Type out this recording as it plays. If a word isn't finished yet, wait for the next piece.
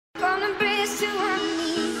to hurt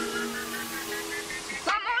me.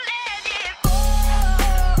 Come on, let it go.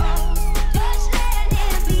 Just let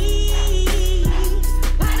it be.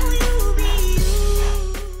 Why don't you be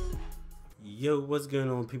you? Yo, what's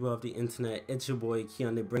going on, people of the internet? It's your boy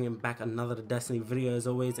Keanu, bringing back another Destiny video as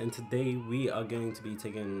always, and today we are going to be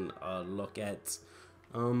taking a look at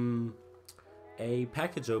a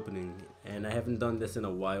package opening. And I haven't done this in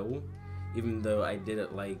a while, even though I did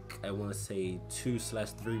it like, I want to say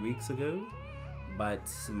 2/3 weeks ago,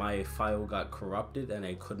 but my file got corrupted and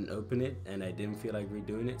I couldn't open it, and I didn't feel like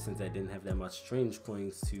redoing it since I didn't have that much strange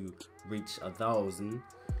coins to reach 1,000.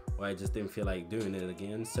 I just didn't feel like doing it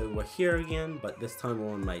again. So we're here again, but this time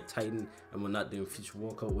we're on my Titan, and we're not doing Future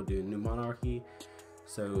Walkout, we're doing New Monarchy.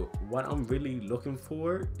 So what I'm really looking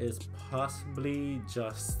for is possibly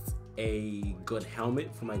just a good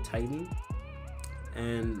helmet for my Titan,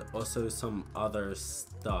 and also some other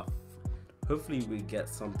stuff. Hopefully we get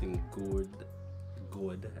something good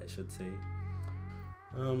I should say.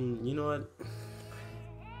 You know what,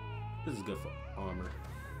 this is good for armor.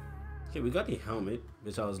 Okay, we got the helmet,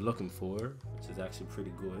 which I was looking for, which is actually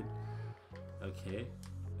pretty good. Okay,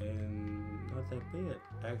 and not that bad,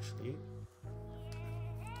 actually.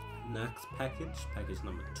 Next package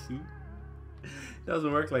number 2.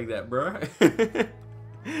 Doesn't work like that, bro.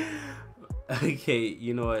 Okay,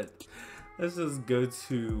 you know what? Let's just go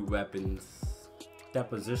to weapons.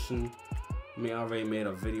 Deposition. I mean, I already made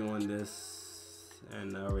a video on this,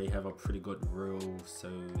 and I already have a pretty good reel, so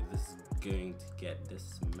this is going to get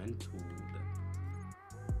dismantled.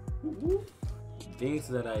 Things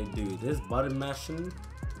that I do, this button mashing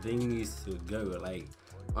thing needs to go. Like,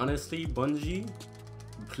 honestly, Bungie,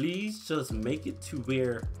 please just make it to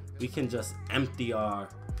where we can just empty our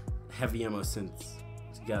heavy ammo synths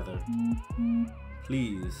together,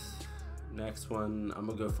 please. Next one, I'm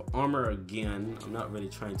gonna go for armor again. I'm not really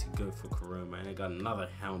trying to go for chroma, and I got another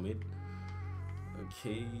helmet.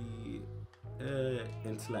 Okay,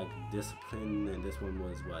 intellect, discipline, and this one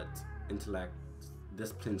was what? Intellect,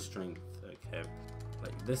 discipline, strength. Okay,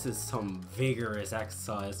 like this is some vigorous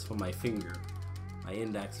exercise for my finger, my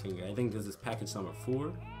index finger. I think this is package number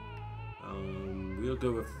 4. We'll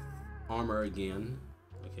go with armor again.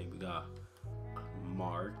 Okay, we got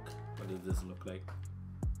Mark. What does this look like?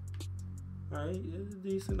 Alright, it's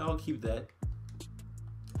decent. I'll keep that.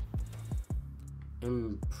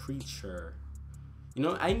 And Preacher. You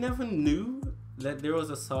know, I never knew that there was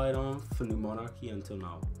a sidearm for New Monarchy until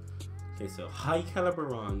now. Okay, so high caliber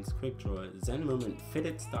rounds, quick draw, Zen moment,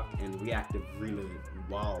 fitted stock, and reactive reload.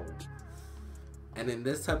 Wow. And in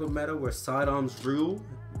this type of meta where sidearms rule,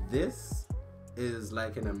 this is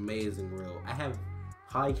like an amazing rule. I have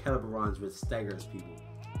high caliber rounds which staggers people.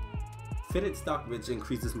 Fitted stock, which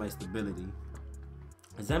increases my stability.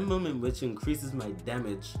 Zen moment, which increases my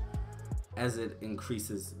damage as it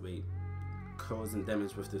increases, causing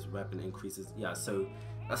damage with this weapon increases. Yeah, so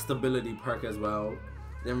a stability perk as well.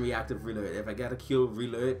 Then reactive reload. If I gotta kill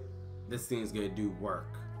reload, this thing's gonna do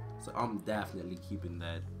work. So I'm definitely keeping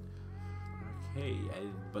that. Okay, I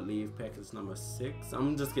believe package number 6.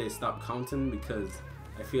 I'm just gonna stop counting because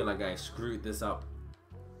I feel like I screwed this up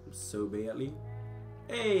so badly.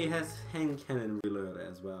 Hey, it has hand cannon reload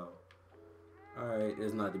as well. Alright,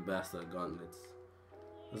 it's not the best of gauntlets.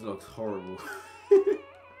 This looks horrible.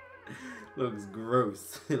 Looks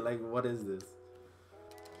gross. Like, what is this?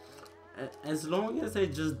 As long as I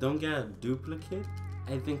just don't get a duplicate,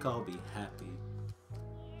 I think I'll be happy.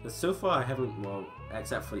 But so far I haven't, well,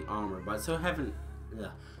 except for the armor, but so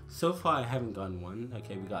far I haven't gotten one.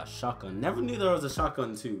 Okay, we got a shotgun. Never knew there was a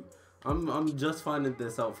shotgun too. I'm just finding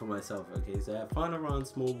this out for myself. Okay, so I have final round,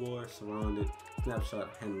 small bore, surrounded,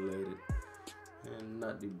 snapshot, hand loaded, and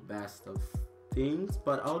not the best of things,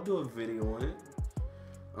 but I'll do a video on it.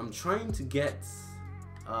 I'm trying to get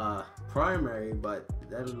primary, but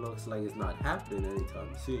that looks like it's not happening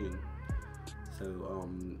anytime soon. So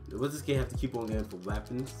we're just gonna have to keep on going for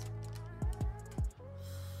weapons,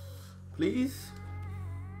 please.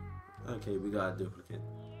 Okay, we got a duplicate.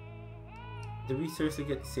 Did we seriously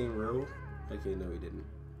get the same row? Okay, no we didn't.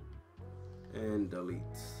 And delete.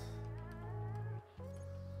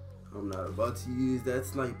 I'm not about to use that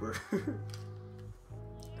sniper.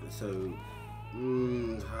 So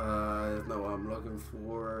that's not what I'm looking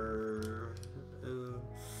for.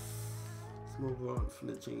 Small blunt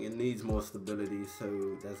flinching. It needs more stability,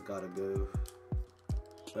 so that's gotta go.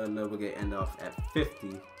 But no, we're gonna end off at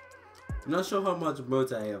 50. I'm not sure how much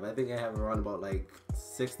modes I have. I think I have around about like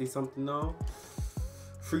 60 something now.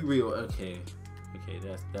 Free wheel, okay,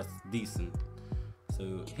 that's decent.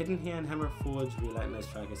 So hidden hand, hammer forge, relentless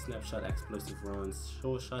tracker, snapshot, explosive rounds,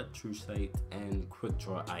 sure shot, true sight, and quick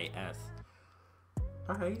draw IS.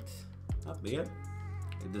 alright, not bad.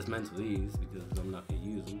 It dismantle these because I'm not gonna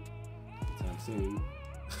use them anytime soon.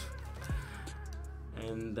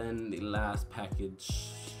 And then the last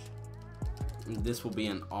package, this will be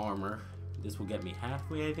an armor. This will get me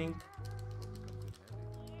halfway, I think.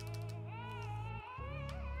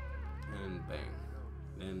 And bang.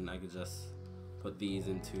 Then I could just put these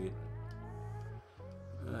into it.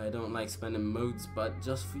 I don't like spending modes, but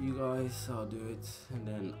just for you guys, I'll do it. And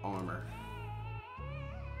then armor.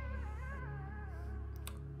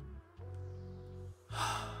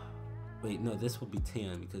 Wait, no, this will be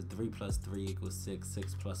 10 because 3 plus 3 equals 6,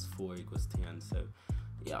 6 plus 4 equals 10. So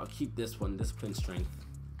yeah, I'll keep this one, discipline strength.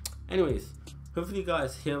 Anyways, hopefully you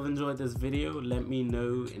guys have enjoyed this video. Let me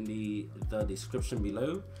know in the description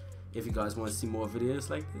below if you guys want to see more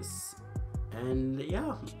videos like this. And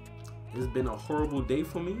yeah, it's been a horrible day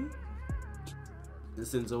for me. And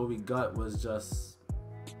since all we got was just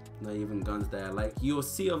not even guns that I like. You'll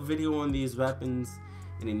see a video on these weapons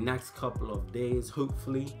in the next couple of days,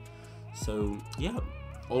 hopefully. So yeah,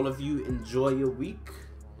 all of you enjoy your week,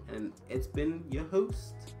 and it's been your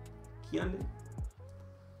host, Keanu,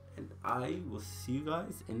 and I will see you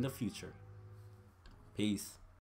guys in the future. Peace.